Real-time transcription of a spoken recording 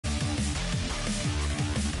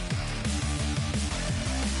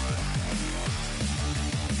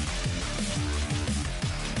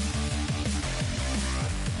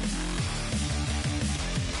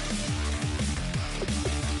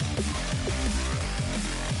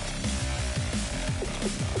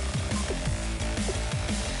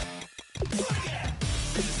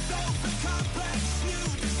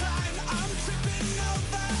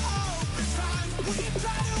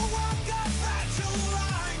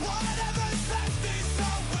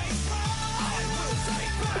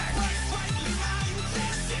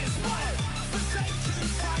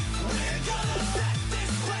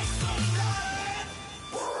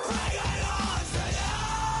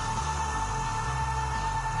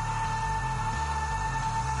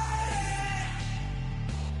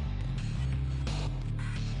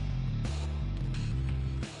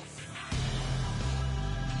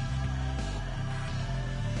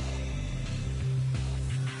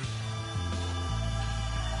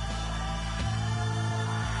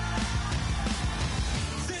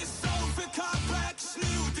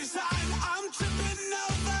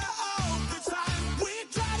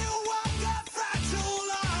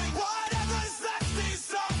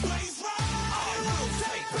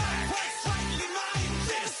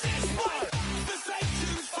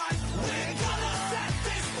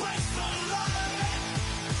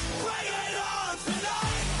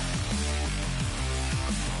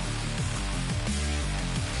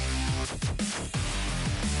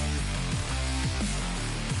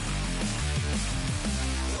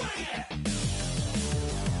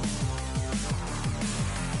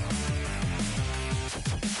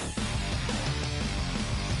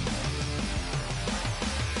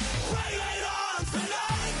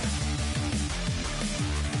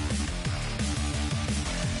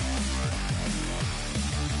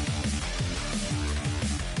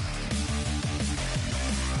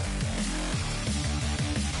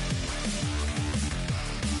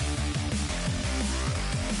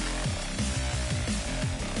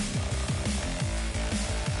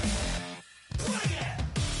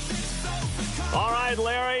right,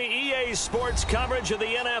 Larry, EA Sports coverage of the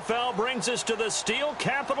NFL brings us to the steel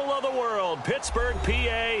capital of the world, Pittsburgh,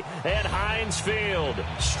 PA, at Heinz Field.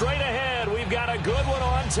 Straight ahead, we've got a good one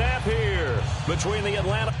on tap here between the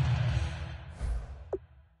Atlanta...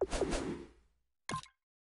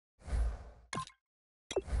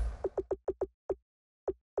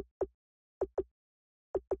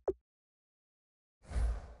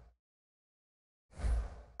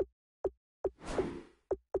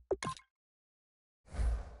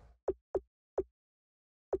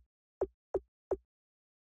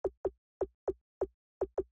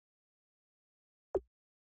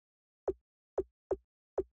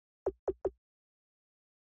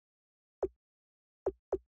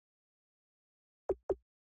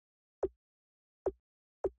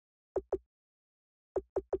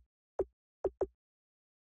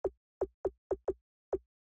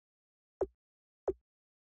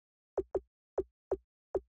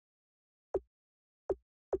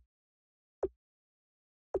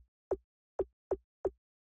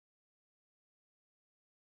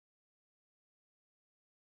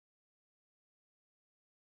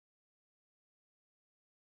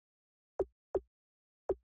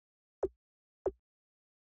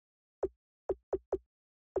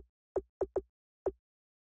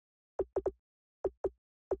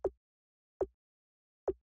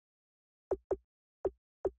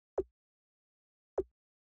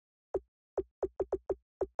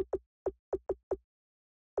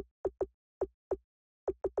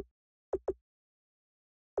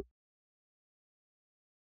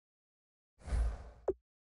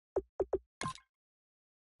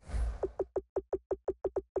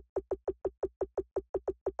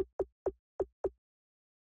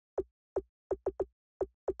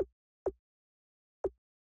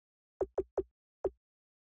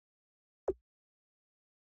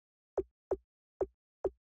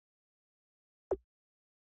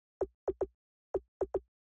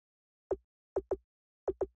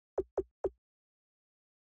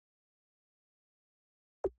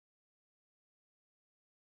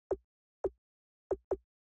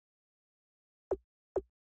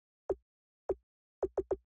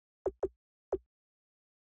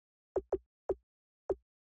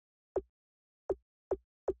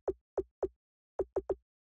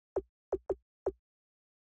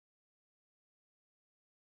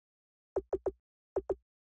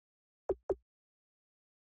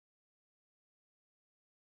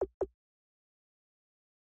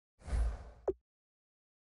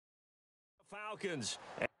 Falcons.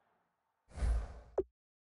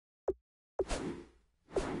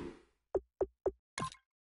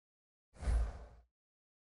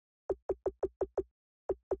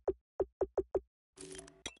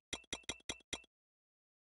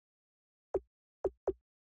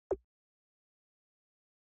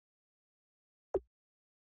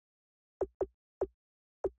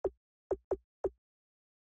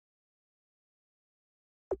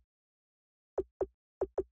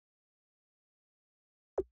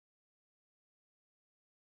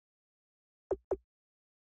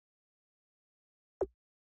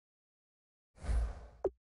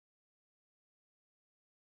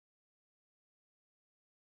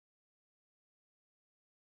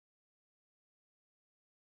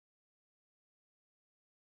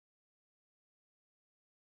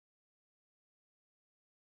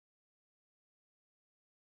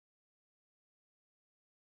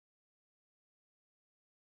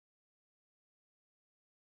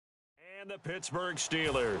 And the Pittsburgh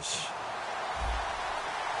Steelers.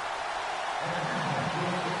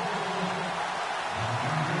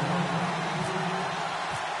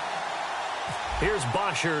 Here's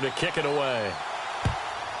Bosher to kick it away.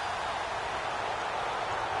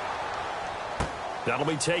 That'll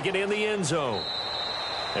be taken in the end zone.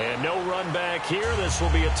 And no run back here. This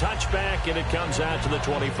will be a touchback, and it comes out to the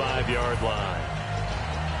 25-yard line.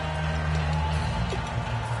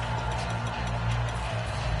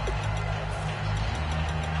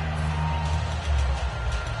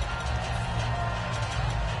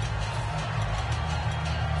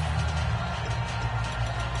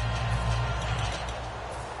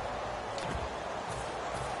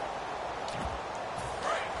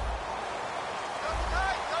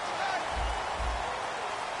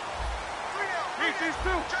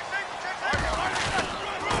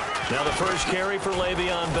 Now the first carry for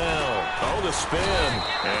Le'Veon Bell. Oh, the spin.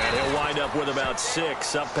 And he'll wind up with about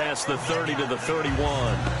 6, up past the 30 to the 31.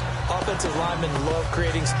 Offensive linemen love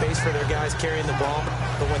creating space for their guys carrying the ball.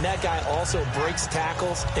 But when that guy also breaks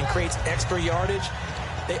tackles and creates extra yardage,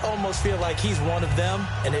 they almost feel like he's one of them,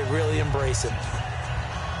 and they really embrace him.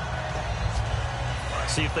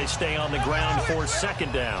 See if they stay on the ground for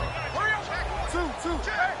second down.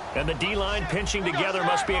 And the D-line pinching together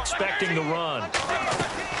must be expecting the run.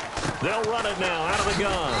 They'll run it now out of the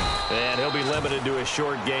gun. And he'll be limited to a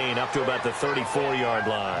short gain up to about the 34-yard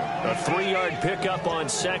line. A 3-yard pickup on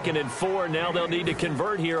 2nd and 4. Now they'll need to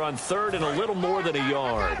convert here on 3rd and a little more than a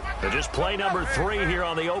yard. But just play number 3 here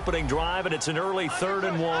on the opening drive, and it's an early 3rd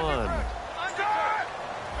and 1.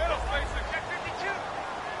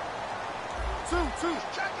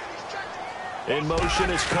 In motion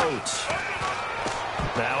is Coates.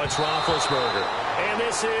 Now it's Roethlisberger. And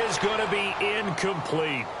this is going to be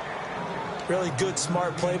incomplete. Really good,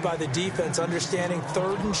 smart play by the defense, understanding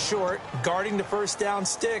 3rd and short, guarding the first down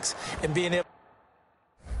sticks, and being able.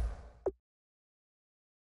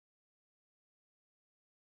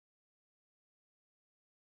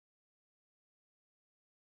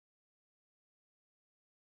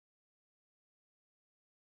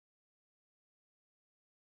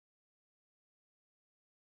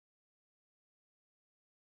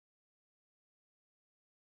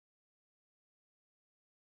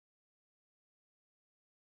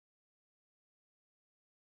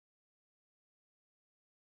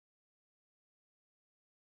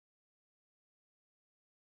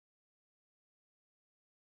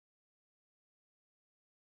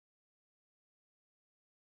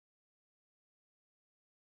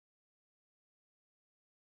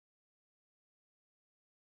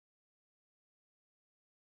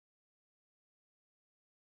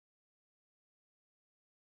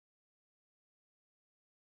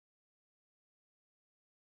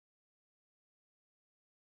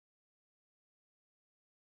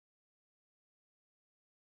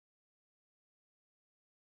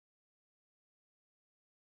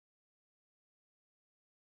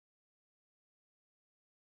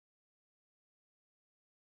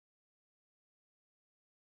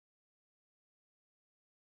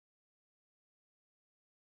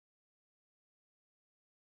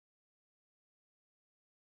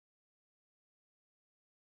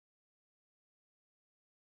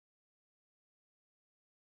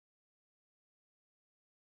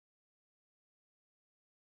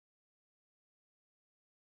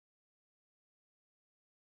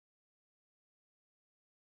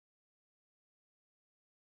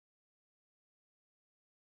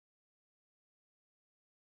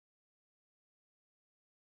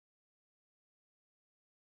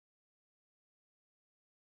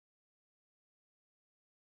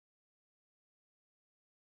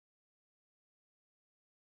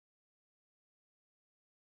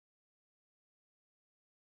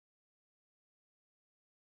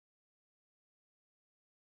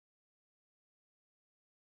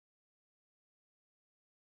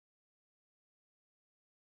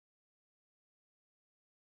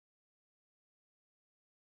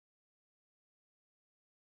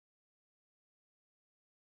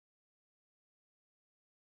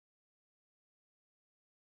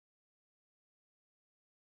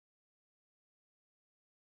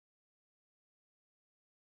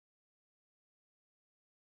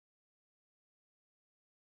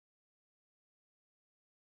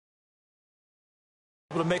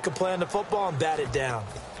 Able to make a play on the football and bat it down.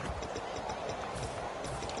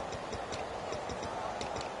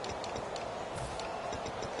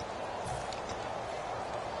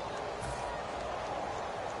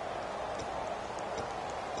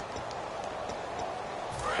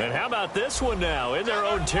 And how about this one now? In their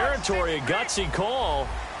own territory, a gutsy call.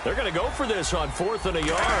 They're going to go for this on 4th and a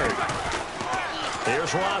yard. Here's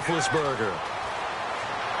Roethlisberger.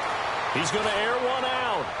 He's going to air one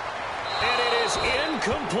out. And it is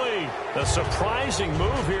incomplete. A surprising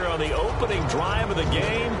move here on the opening drive of the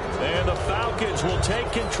game. And the Falcons will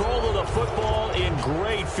take control of the football in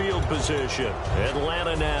great field position.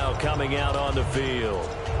 Atlanta now coming out on the field.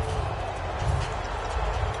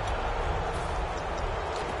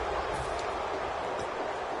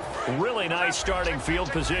 Really nice starting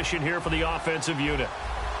field position here for the offensive unit.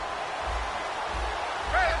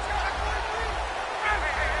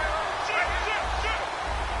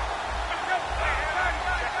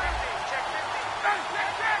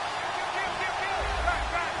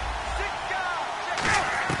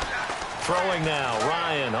 Throwing now,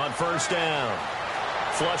 Ryan on 1st down.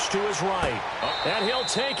 Flush to his right. And he'll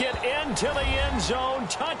take it into the end zone.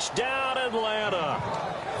 Touchdown, Atlanta.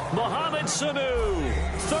 Mohamed Sanu,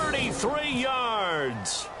 33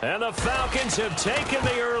 yards. And the Falcons have taken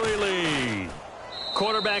the early lead.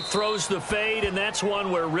 Quarterback throws the fade, and that's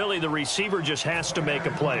one where really the receiver just has to make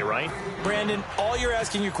a play, right? Brandon, all you're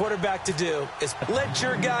asking your quarterback to do is let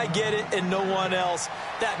your guy get it and no one else.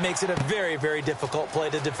 That makes it a very, very difficult play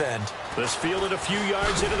to defend. This fielded a few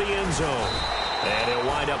yards into the end zone. And he'll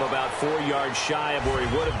wind up about 4 yards shy of where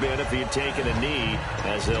he would have been if he had taken a knee,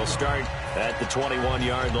 as they'll start at the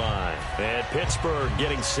 21-yard line. And Pittsburgh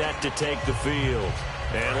getting set to take the field.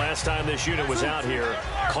 And last time this unit was out here,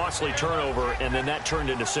 costly turnover, and then that turned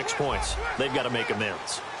into 6 points. They've got to make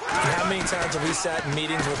amends. How many times have we sat in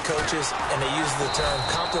meetings with coaches and they use the term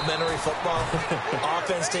complementary football?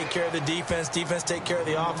 Offense take care of the defense, defense take care of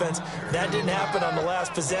the offense. That didn't happen on the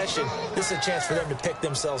last possession. This is a chance for them to pick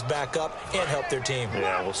themselves back up and help their team.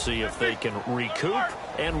 Yeah, we'll see if they can recoup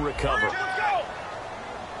and recover.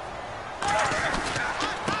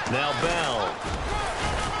 Now Bell.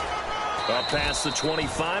 Up past the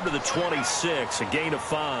 25 to the 26, a gain of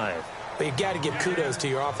 5. But you've got to give kudos to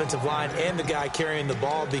your offensive line and the guy carrying the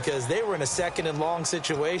ball, because they were in a second and long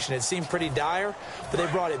situation. It seemed pretty dire, but they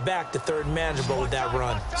brought it back to third and manageable with that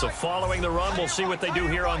run. So following the run, we'll see what they do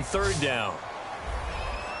here on third down.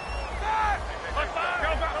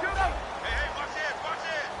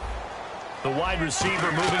 The wide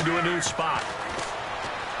receiver moving to a new spot.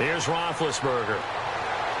 Here's Roethlisberger.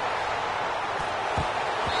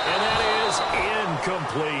 And that is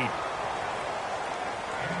incomplete.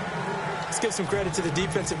 Let's give some credit to the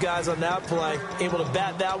defensive guys on that play. Able to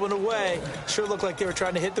bat that one away. Sure looked like they were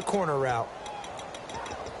trying to hit the corner route.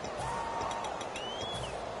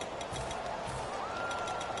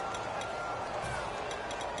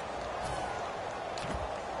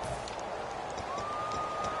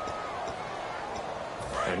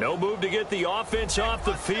 And no move to get the offense off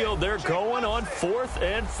the field. They're going on 4th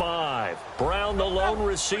and 5. Brown, the lone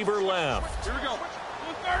receiver, left. Here we go.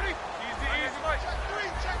 230. Easy, easy.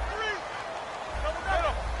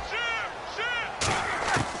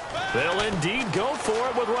 They'll indeed go for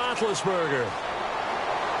it with Roethlisberger.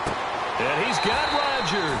 And he's got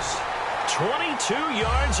Rodgers. 22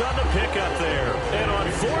 yards on the pickup there. And on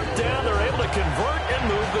 4th down, they're able to convert and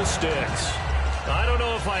move the sticks. I don't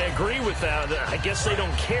know if I agree with that. I guess they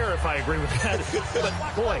don't care if I agree with that.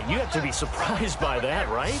 But, boy, you have to be surprised by that,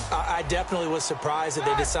 right? I definitely was surprised that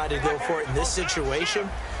they decided to go for it in this situation.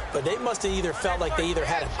 But they must have either felt like they either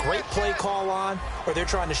had a great play call on, or they're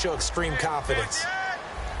trying to show extreme confidence.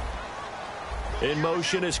 In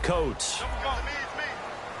motion is Coates.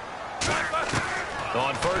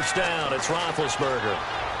 On 1st down, it's Roethlisberger.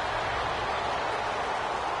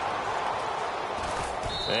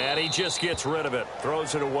 And he just gets rid of it.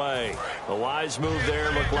 Throws it away. A wise move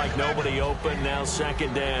there. Looked like nobody open. Now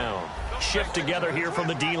 2nd down. Shift together here from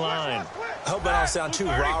the D-line. I hope I don't sound too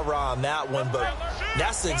rah-rah on that one, but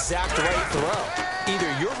that's the exact right throw. Either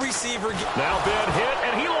your receiver... Now bad hit,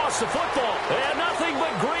 and he lost the football. And nothing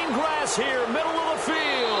but green grass here, middle of the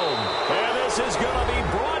field. And this is going to be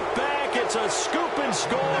brought back. It's a scoop and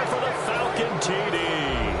score for the Falcon TD.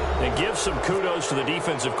 And give some kudos to the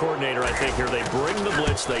defensive coordinator, I think, here. They bring the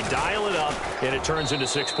blitz, they dial it up, and it turns into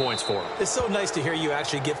 6 points for them. It's so nice to hear you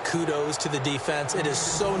actually give kudos to the defense. It is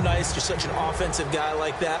so nice. You're such an offensive guy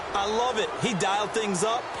like that. I love it. He dialed things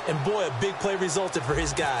up, and boy, a big play resulted for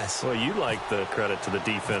his guys. Well, you like the credit to the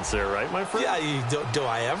defense there, right, my friend? Yeah, do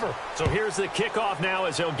I ever. So here's the kickoff now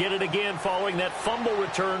as they'll get it again following that fumble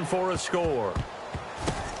return for a score.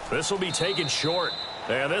 This will be taken short.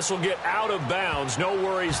 And this will get out of bounds. No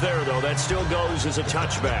worries there, though. That still goes as a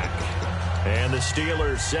touchback. And the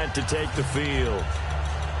Steelers set to take the field.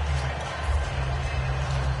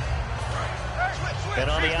 And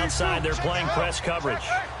on the outside, they're playing press coverage.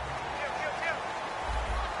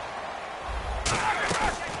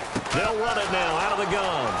 They'll run it now out of the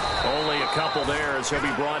gun. Only a couple there as he'll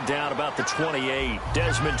be brought down about the 28.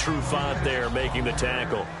 Desmond Trufant there making the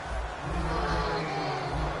tackle.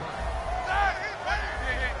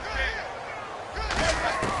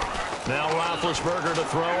 Now Roethlisberger to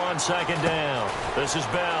throw on 2nd down. This is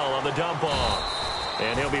Bell on the dump off.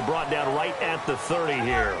 And he'll be brought down right at the 30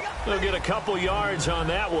 here. They'll get a couple yards on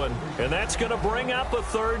that one. And that's going to bring up a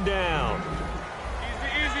 3rd down.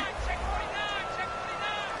 Easy.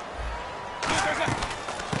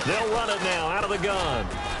 They'll run it now out of the gun.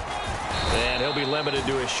 And he'll be limited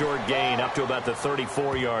to a short gain up to about the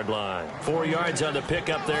 34-yard line. 4 yards on the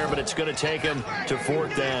pickup there, but it's going to take him to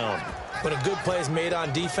 4th down. When a good play is made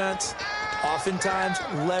on defense, oftentimes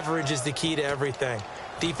leverage is the key to everything.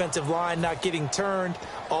 Defensive line not getting turned,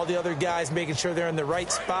 all the other guys making sure they're in the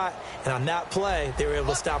right spot, and on that play, they were able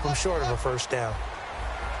to stop them short of a 1st down.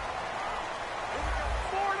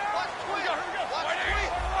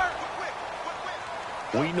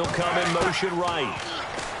 Wheaton will come in motion right.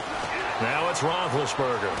 Now it's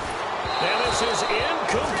Roethlisberger. And this is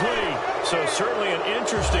incomplete. So certainly an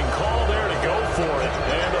interesting call there to go for it.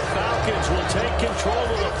 And the Falcons will take control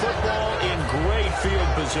of the football in great field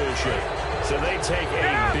position. So they take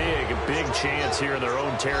a big chance here in their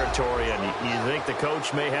own territory, and you think the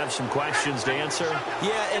coach may have some questions to answer?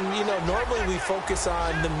 Yeah, and, you know, normally we focus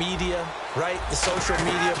on the media, right, the social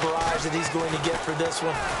media barrage that he's going to get for this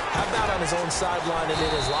one. How about on his own sideline and in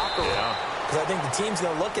his locker room? Because I think the team's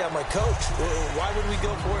going to look at him like, Coach, why would we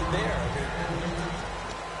go for it there?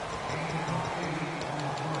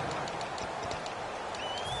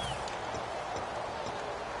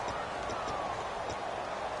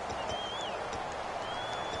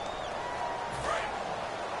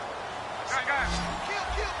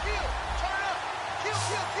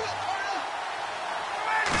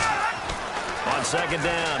 On second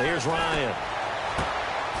down, here's Ryan.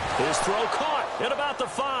 His throw caught at about the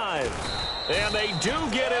 5. And they do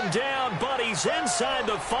get him down, but he's inside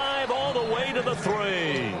the 5 all the way to the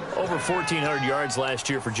 3. Over 1,400 yards last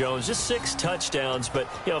year for Jones, just 6 touchdowns. But,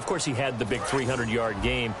 you know, of course, he had the big 300-yard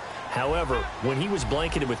game. However, when he was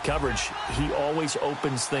blanketed with coverage, he always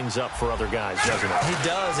opens things up for other guys, doesn't he? He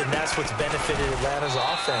does, and that's what's benefited Atlanta's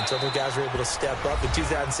offense. Other guys were able to step up. In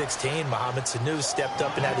 2016, Mohamed Sanu stepped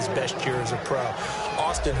up and had his best year as a pro.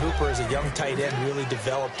 Austin Hooper, as a young tight end, really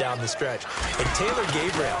developed down the stretch. And Taylor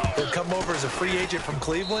Gabriel, who had come over as a free agent from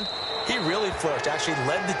Cleveland, he really flourished, actually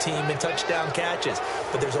led the team in touchdown catches.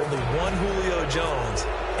 But there's only one Julio Jones,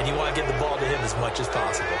 and you want to get the ball to him as much as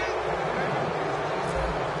possible.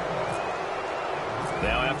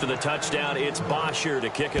 Now after the touchdown, it's Bosher to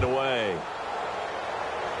kick it away.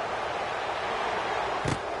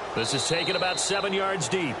 This is taken about 7 yards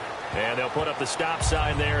deep. And they'll put up the stop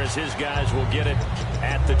sign there as his guys will get it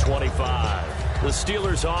at the 25. The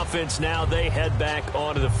Steelers offense now, they head back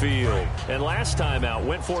onto the field. And last time out,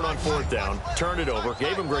 went for it on 4th down, turned it over,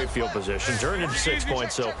 gave them great field position, turned into 6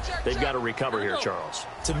 points, so they've got to recover here, Charles.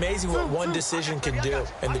 It's amazing what one decision can do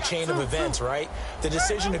in the chain of events, right? The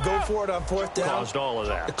decision to go for it on 4th down. Caused all of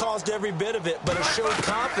that. It caused every bit of it, but it showed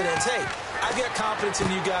confidence. Hey, I've got confidence in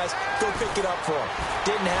you guys. Go pick it up for them.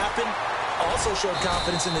 Didn't happen. Also showed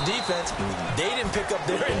confidence in the defense. They didn't pick up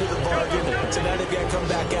their end of the bargain, so now they've got to come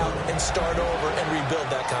back out and start over and rebuild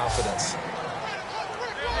that confidence.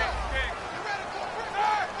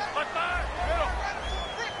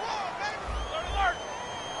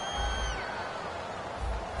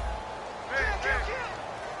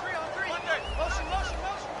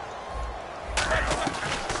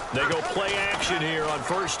 They go play action here on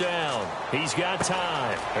 1st down. He's got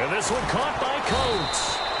time. And this one caught by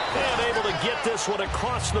Coates. And able to get this one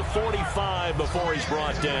across the 45 before he's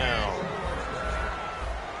brought down.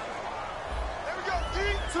 There we go, D.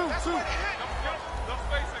 2.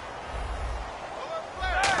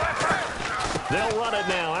 They'll run it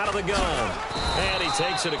now out of the gun. And he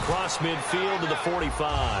takes it across midfield to the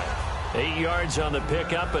 45. 8 yards on the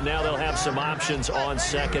pickup, and now they'll have some options on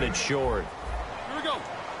 2nd and short. Here we go.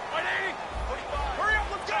 180. 45. Hurry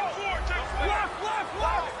up, let's go. Left.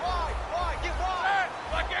 Wide. Get wide.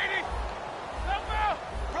 Like 80. Left.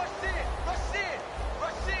 Rush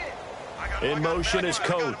in. In motion is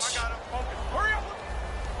Coates. Hurry up.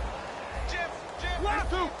 Jim. Left.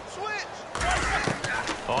 2. Switch.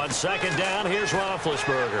 On 2nd down, here's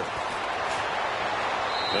Roethlisberger.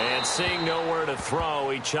 And seeing nowhere to throw,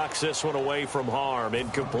 he chucks this one away from harm.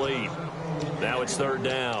 Incomplete. Now it's 3rd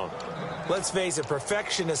down. Let's face it,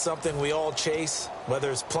 perfection is something we all chase, whether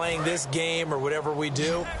it's playing this game or whatever we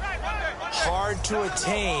do. Hard to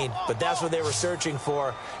attain, but that's what they were searching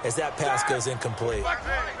for as that pass goes incomplete.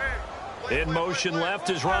 In motion left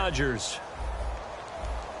is Rodgers.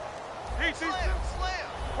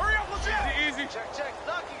 Hurry up, let's easy. Check.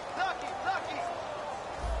 Lucky.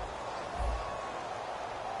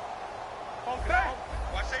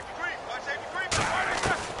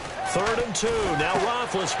 3rd and 2. Now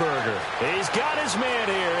Roethlisberger. He's got his man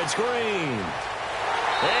here. It's Green.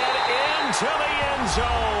 And into the end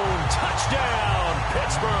zone. Touchdown,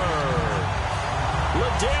 Pittsburgh.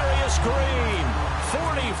 Ladarius Green,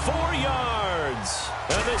 44 yards.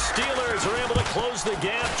 And the Steelers are able to close the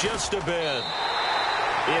gap just a bit.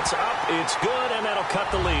 It's up, it's good, and that'll cut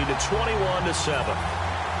the lead to 21-7.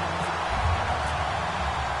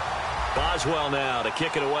 Boswell now to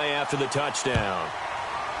kick it away after the touchdown.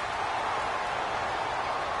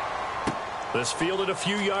 This fielded a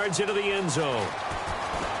few yards into the end zone.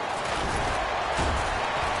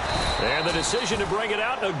 And the decision to bring it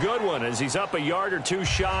out, a good one, as he's up a yard or two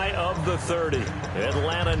shy of the 30.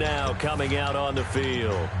 Atlanta now coming out on the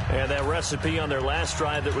field. And that recipe on their last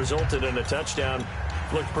drive that resulted in a touchdown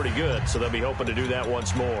looked pretty good, so they'll be hoping to do that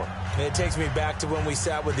once more. And it takes me back to when we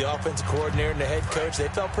sat with the offensive coordinator and the head coach. They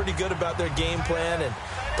felt pretty good about their game plan, and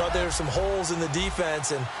Thought there were some holes in the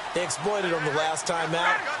defense, and they exploited them the last time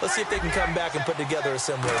out. Let's see if they can come back and put together a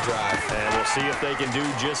similar drive. And we'll see if they can do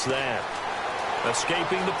just that.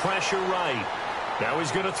 Escaping the pressure right. Now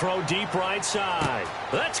he's going to throw deep right side.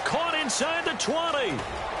 That's caught inside the 20.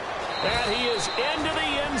 And he is into the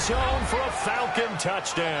end zone for a Falcon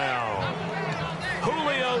touchdown.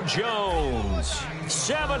 Julio Jones,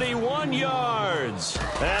 71 yards.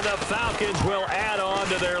 And the Falcons will add on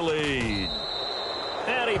to their lead.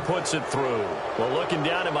 And he puts it through. Well, looking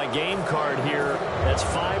down at my game card here, that's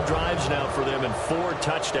 5 drives now for them and 4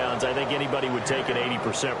 touchdowns. I think anybody would take an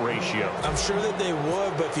 80% ratio. I'm sure that they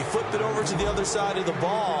would, but if you flip it over to the other side of the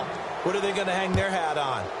ball, what are they going to hang their hat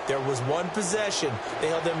on? There was one possession. They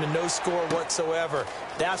held them to no score whatsoever.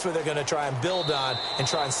 That's what they're going to try and build on and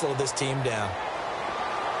try and slow this team down.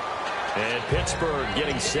 And Pittsburgh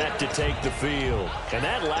getting set to take the field. And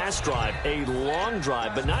that last drive, a long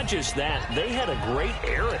drive, but not just that. They had a great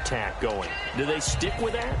air attack going. Do they stick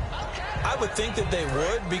with that? I would think that they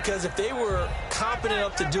would, because if they were competent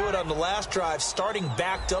enough to do it on the last drive, starting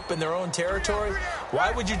backed up in their own territory,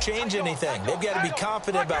 why would you change anything? They've got to be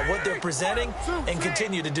confident about what they're presenting and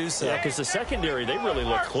continue to do so. Yeah, because the secondary, they really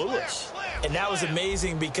look clueless. And that was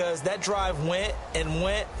amazing because that drive went and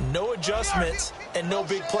went, no adjustments, and no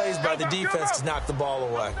big plays by the defense to knock the ball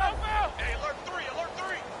away.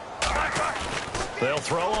 They'll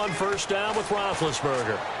throw on first down with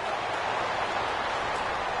Roethlisberger.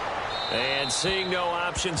 And seeing no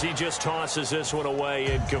options, he just tosses this one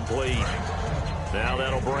away incomplete. Now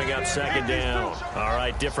that'll bring up second down. All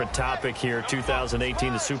right, different topic here.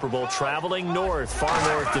 2018, the Super Bowl, traveling north,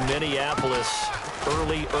 far north to Minneapolis.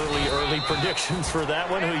 Early predictions for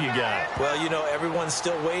that one. Who you got? Well, you know, everyone's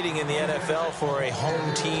still waiting in the NFL for a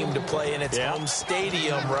home team to play in its home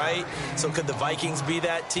stadium, right? So could the Vikings be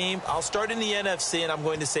that team? I'll start in the NFC, and I'm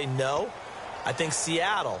going to say no. I think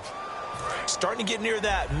Seattle. Starting to get near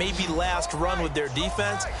that maybe last run with their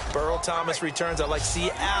defense. Earl Thomas returns. I like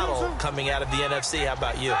Seattle coming out of the NFC. How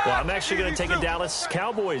about you? Well, I'm actually going to take a Dallas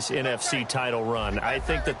Cowboys NFC title run. I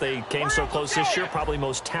think that they came so close this year, probably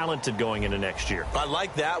most talented going into next year. I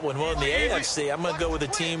like that one. Well, in the AFC, I'm going to go with a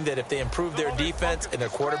team that if they improve their defense and their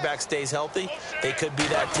quarterback stays healthy, they could be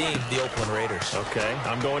that team, the Oakland Raiders. Okay,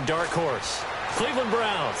 I'm going dark horse. Cleveland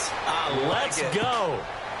Browns. Let's go.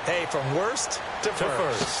 Hey, from worst to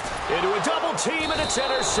first. Into a double team, and it's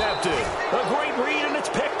intercepted. A great read, and it's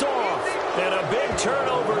picked off. And a big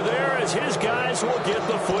turnover there as his guys will get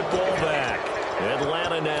the football back.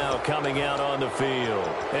 Atlanta now coming out on the field.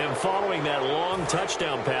 And following that long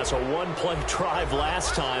touchdown pass, a one-play drive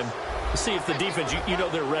last time, see if the defense, you know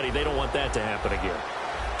they're ready. They don't want that to happen again.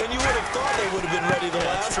 And you would have thought they would have been ready the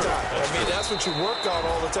last time. That's what you work on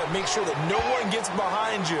all the time. Make sure that no one gets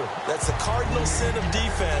behind you. That's the cardinal sin of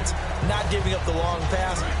defense, not giving up the long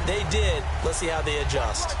pass. They did. Let's see how they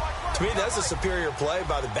adjust. To me, that's a superior play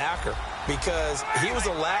by the backer because he was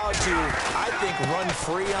allowed to, I think, run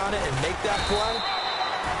free on it and make that play.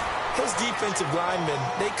 His defensive linemen,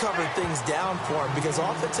 they covered things down for him because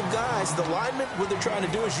offensive guys, the linemen, what they're trying to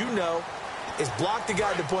do, as you know, is block the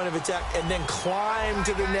guy at the point of attack and then climb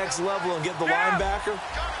to the next level and get the linebacker.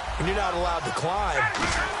 And you're not allowed to climb.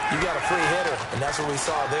 You got a free hitter, and that's what we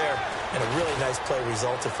saw there. And a really nice play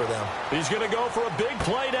resulted for them. He's going to go for a big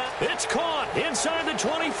play down. It's caught inside the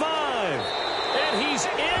 25. And he's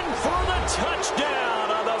in for the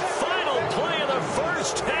touchdown on the final play of the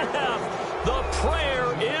first half. The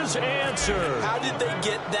prayer is answered. How did they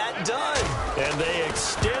get that done? And they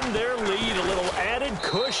extend their lead, a little added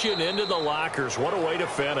cushion into the lockers. What a way to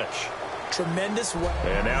finish. Tremendous way.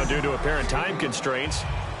 And now, due to apparent time constraints,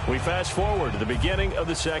 we fast forward to the beginning of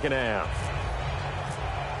the second half.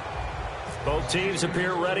 Both teams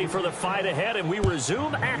appear ready for the fight ahead, and we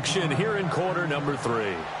resume action here in quarter number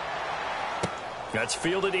 3. That's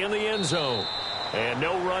fielded in the end zone. And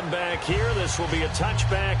no run back here. This will be a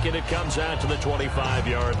touchback, and it comes out to the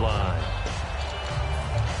 25-yard line.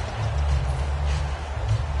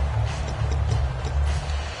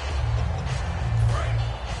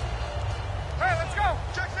 Hey, let's go.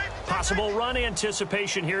 Possible run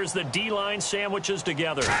anticipation here as the D-line sandwiches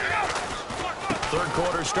together. Third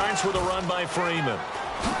quarter starts with a run by Freeman.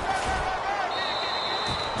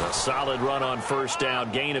 A solid run on first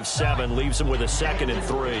down. Gain of 7 leaves him with a 2nd and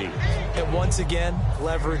 3. And once again,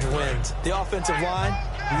 leverage wins. The offensive line,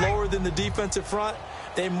 lower than the defensive front.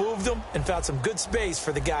 They moved them and found some good space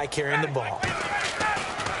for the guy carrying the ball.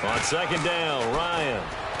 On second down, Ryan.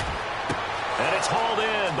 And it's hauled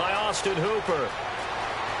in by Austin Hooper.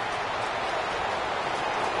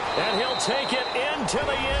 And he'll take it into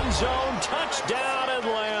the end zone. Touchdown,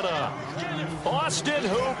 Atlanta. Austin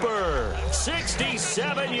Hooper,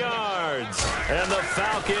 67 yards, and the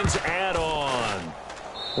Falcons add on.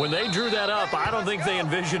 When they drew that up, I don't think they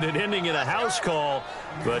envisioned it ending in a house call,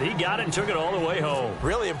 but he got it and took it all the way home.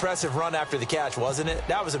 Really impressive run after the catch, wasn't it?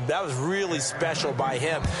 That was really special by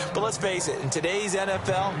him. But let's face it, in today's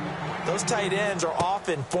NFL, those tight ends are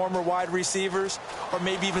often former wide receivers or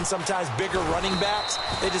maybe even sometimes bigger running backs.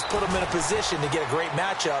 They just put them in a position to get a great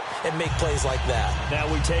matchup and make plays like that. Now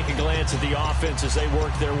we take a glance at the offense as they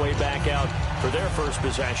work their way back out for their first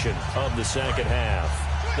possession of the second half.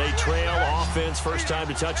 They trail offense, first time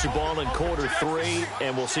to touch the ball in quarter 3,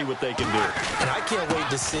 and we'll see what they can do. And I can't wait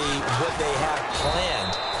to see what they have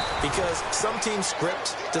planned, because some teams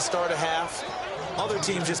script to start a half. Other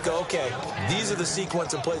teams just go, okay, these are the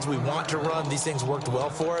sequence of plays we want to run. These things worked well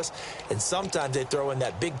for us. And sometimes they throw in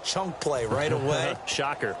that big chunk play right away.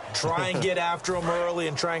 Shocker. Try and get after them early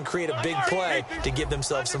and try and create a big play to give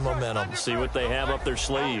themselves some momentum. See what they have up their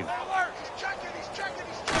sleeve.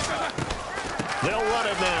 They'll run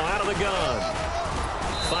it now out of the gun.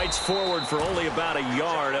 Fights forward for only about a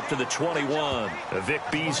yard up to the 21. Vic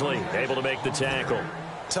Beasley able to make the tackle.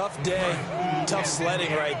 Tough day, tough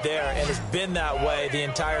sledding right there, and it's been that way the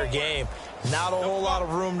entire game. Not a whole lot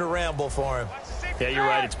of room to ramble for him. Yeah, you're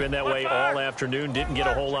right. It's been that way all afternoon. Didn't get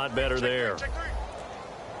a whole lot better there.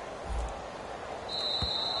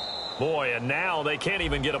 Boy, and now they can't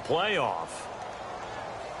even get a play off.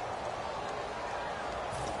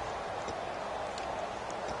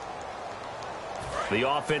 The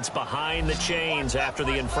offense behind the chains after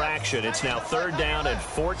the infraction. It's now 3rd down and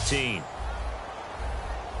 14.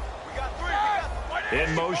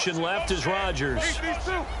 In motion left is Rodgers.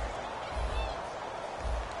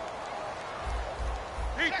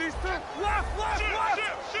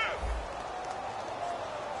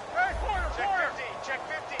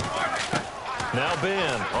 Now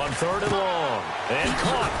Ben on 3rd and long. And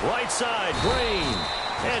caught right side, Green.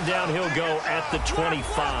 And down he'll go at the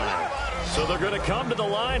 25. So they're going to come to the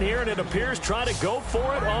line here, and it appears try to go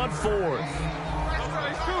for it on 4th.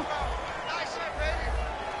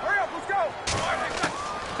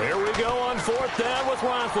 Here we go on 4th down with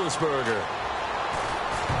Roethlisberger.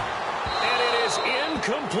 And it is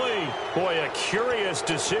incomplete. Boy, a curious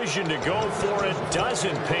decision to go for it.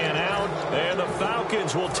 Doesn't pan out. And the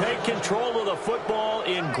Falcons will take control of the football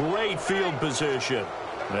in great field position.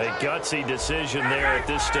 A gutsy decision there at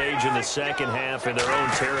this stage in the second half in their own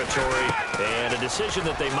territory, and a decision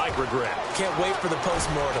that they might regret. Can't wait for the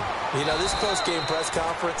postmortem. You know, this post-game press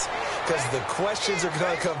conference, because the questions are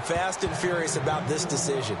going to come fast and furious about this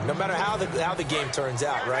decision, no matter how the game turns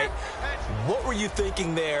out, right? What were you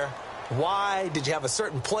thinking there? Why? Did you have a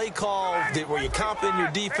certain play call? Were you confident in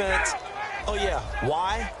your defense? Oh, yeah.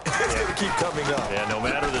 Why? It's going to keep coming up. Yeah, no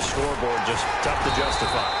matter the scoreboard, just tough to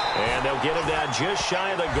justify. And they'll get him down just shy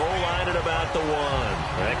of the goal line at about the 1.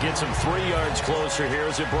 That gets him 3 yards closer here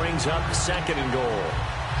as it brings up 2nd and goal.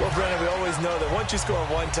 Well, Brennan, we always know that once you score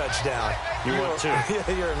 1 touchdown, you want 2.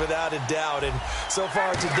 You're without a doubt. And so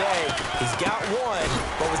far today, he's got 1,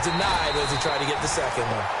 but was denied as he tried to get the 2nd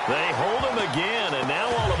one. They hold him again, and now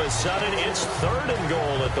all of a sudden it's 3rd and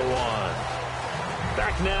goal at the 1.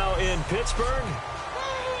 Back now in Pittsburgh.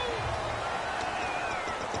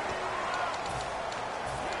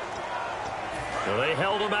 So they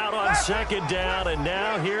held him out on 2nd down, and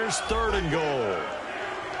now here's 3rd and goal.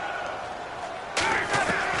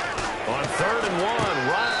 On 3rd and 1,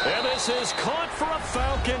 right, and this is caught for a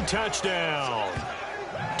Falcon touchdown.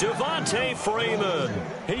 Devontae Freeman.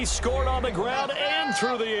 He scored on the ground and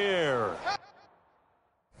through the air.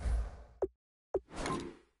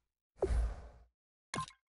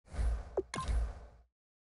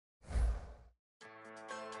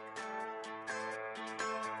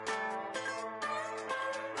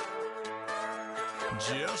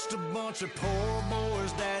 Just a bunch of poor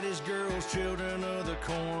boys, daddies, girls, children of the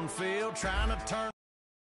cornfield, trying to turn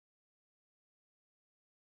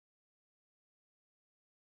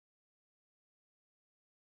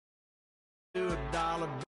to a dollar.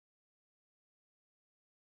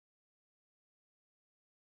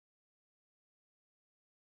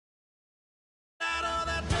 Out of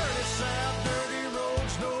that dirty south, dirty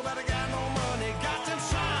roads, nobody got no money, got them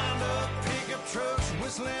signed up pickup trucks,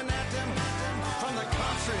 whistling at them from the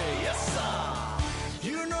country, yes sir.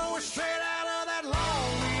 You know it's straight out of that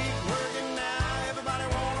long week working now. Everybody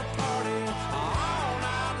wanna party all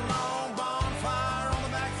night long, bonfire on the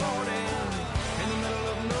back 40, in the middle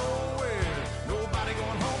of nowhere, nobody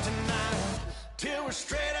going home tonight, till we're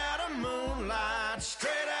straight out of moonlight,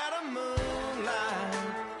 straight out of moonlight.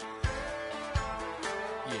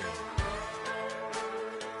 Yeah.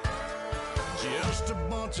 Just a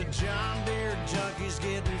bunch of John Deere junkies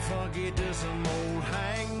getting funky to some old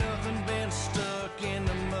Hank. Nothing been stuck in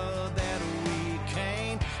the mud that we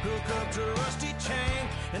can't hook up to a rusty chain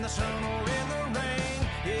in the sun or in the rain.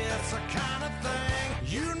 Yeah, it's the kind of thing,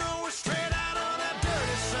 you know, we're straight out of that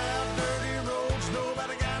dirty South. Dirty roads,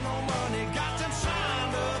 nobody got no money. Got them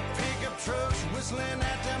signed up pickup trucks whistling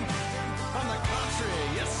at them from the country.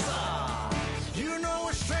 Yes, sir. You know,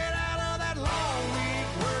 we're straight out of that long week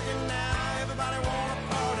working now. Everybody wanna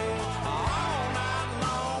party all night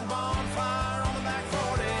long. Bonfire on the back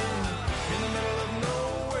 40 in the middle of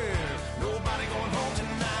nowhere. Nobody going home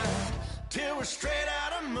tonight till we're straight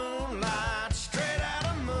out of moonlight. Straight out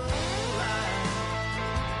of moonlight.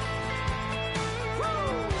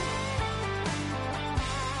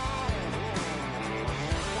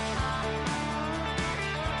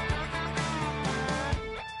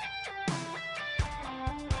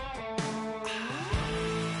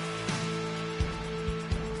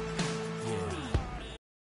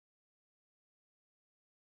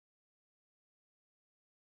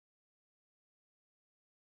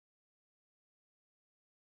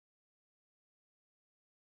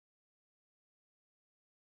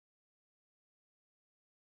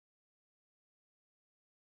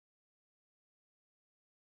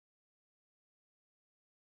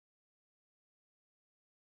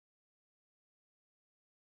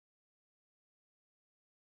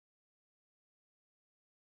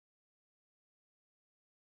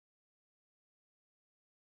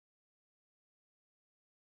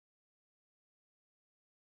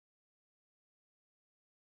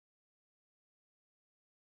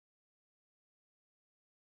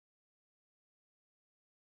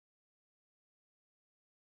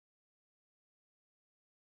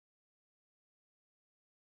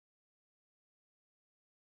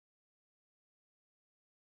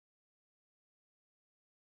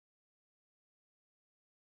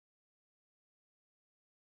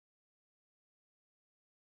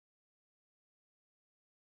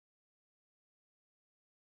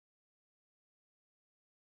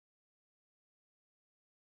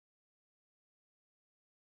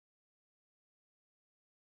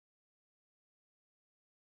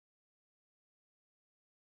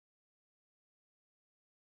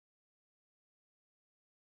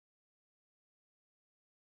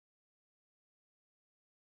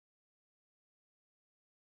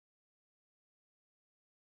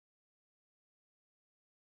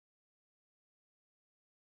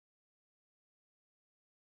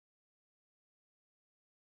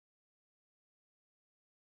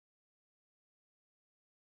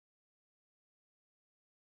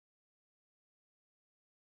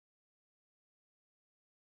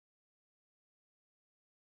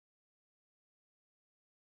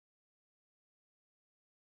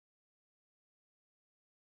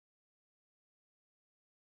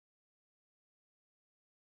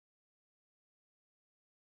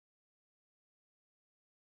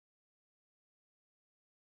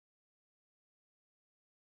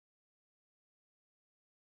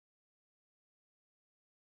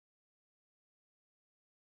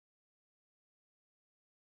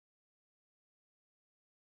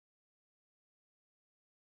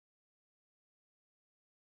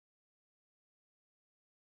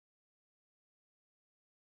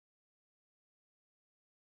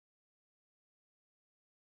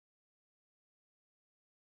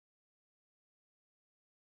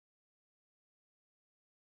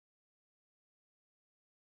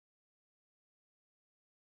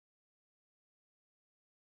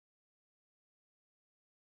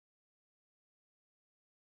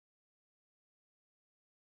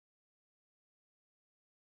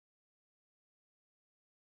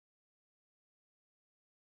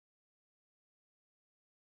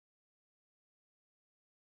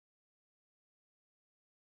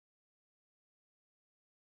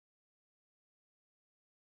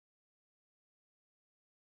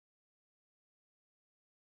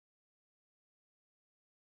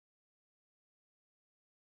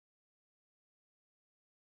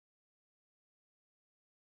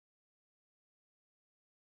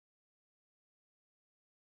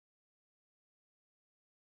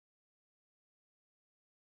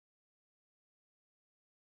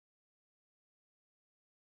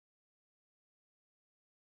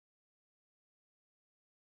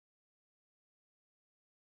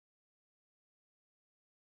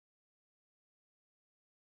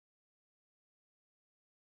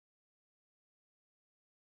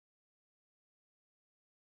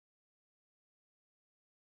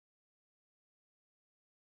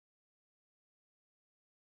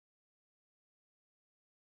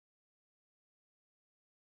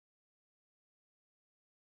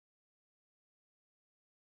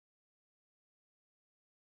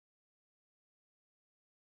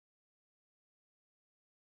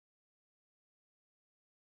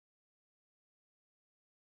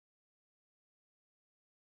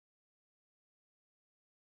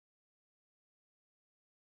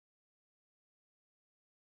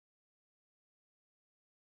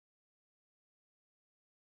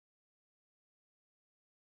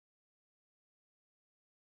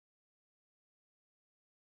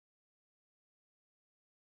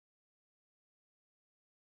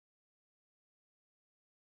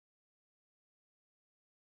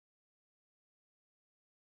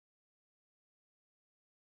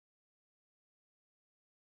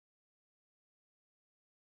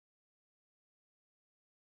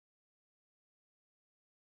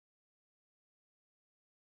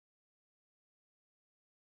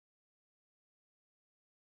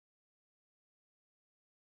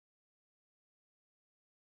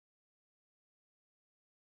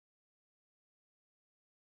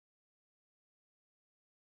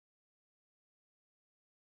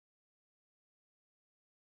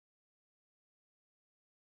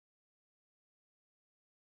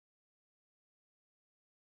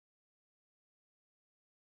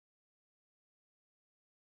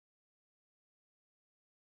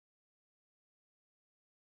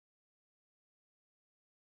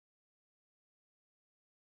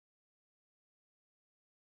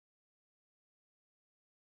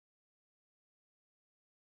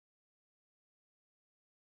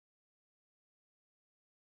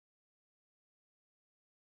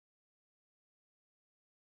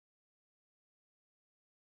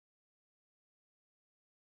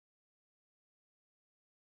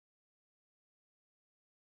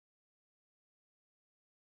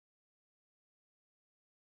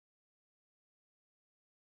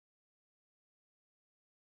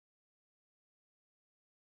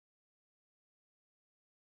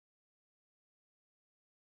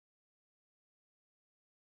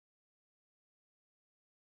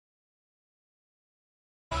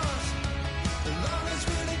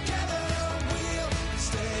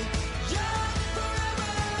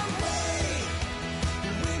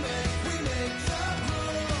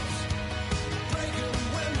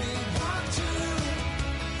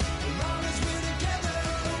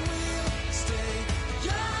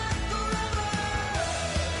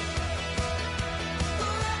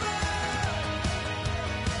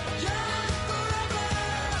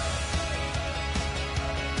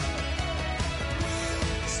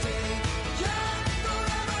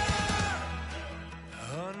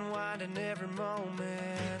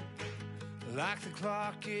 the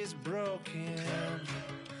clock is broken.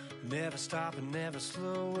 Never stopping, never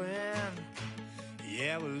slowing.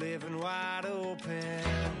 Yeah, we're living wide open.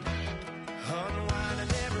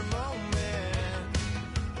 Unwinding every moment.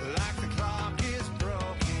 Like the clock is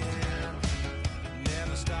broken.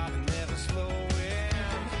 Never stopping, never slowing.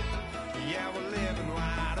 Yeah, we're living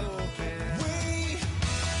wide open. We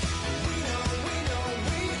know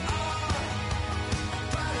we are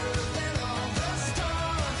brighter than all the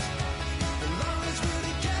stars. As long as we're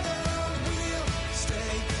together, we'll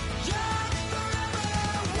stay young forever.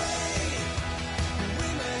 We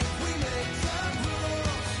make the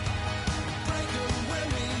rules, break them when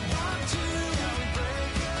we want to.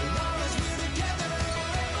 As long as we're together,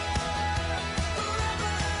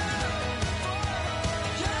 forever,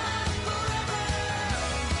 young forever.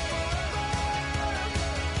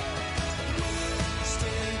 We'll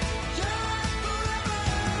stay young forever.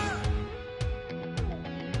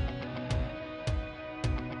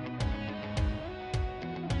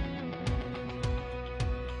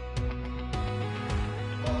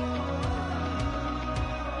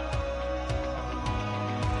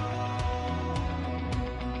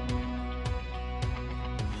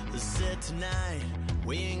 Said tonight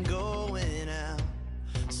we ain't going out,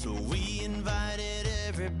 so we invited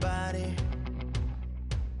everybody.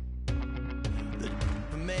 The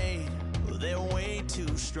we made, well, they're way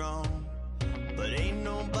too strong, but ain't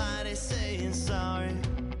nobody saying sorry.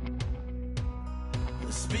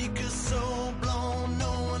 The speaker's so blown,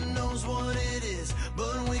 no one knows what it is,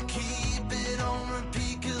 but we keep it on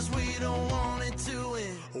repeat 'cause we don't want it to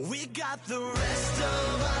end. We got the rest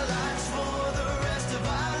of our lives for the rest of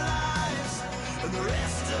our lives, and the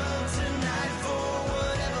rest of tonight for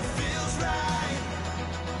whatever feels right.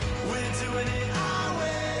 We're doing it our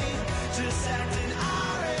way, just acting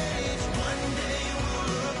our age. One day we'll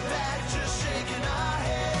look back just shaking our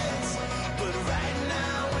heads, but right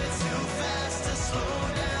now we're too fast to slow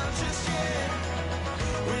down just yet.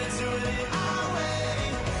 We're doing it our way,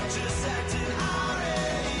 just acting our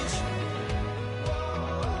age.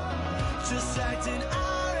 Just acting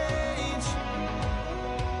our age.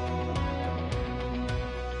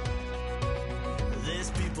 There's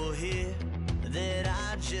people here that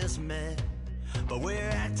I just met, but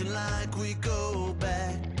we're acting like we go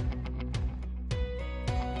back.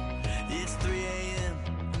 It's 3 a.m.,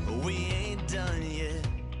 we ain't done yet,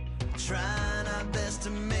 trying our best to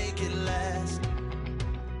make it last.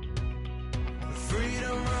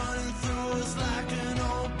 Freedom running through us like an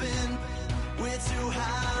open. We're too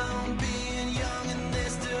high on being young and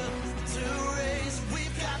there's still to race.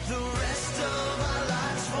 We've got the rest of our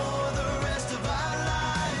lives for the rest of our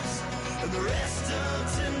lives, and the rest of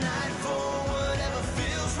tonight for whatever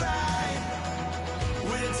feels right.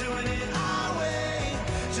 We're doing it our way,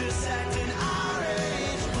 just acting our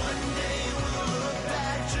age. One day we'll look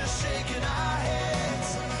back just shaking our heads,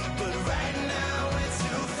 but right now we're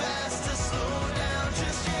too fast to slow down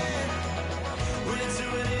just yet. We're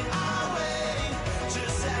doing it our way,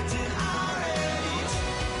 just acting our age.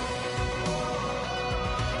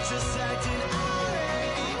 Just acting our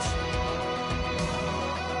age.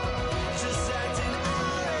 Just acting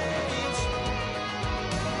our age.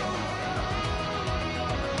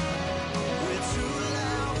 We're too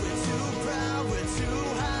loud, we're too proud, we're too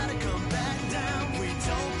high to come back down. We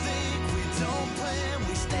don't think, we don't plan,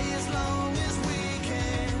 we stay as long as we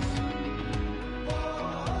can.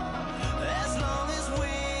 As long as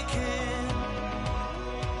we can.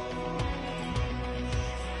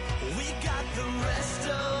 We got the rest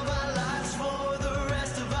of our lives for the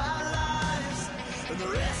rest of our lives, and the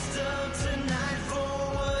rest of tonight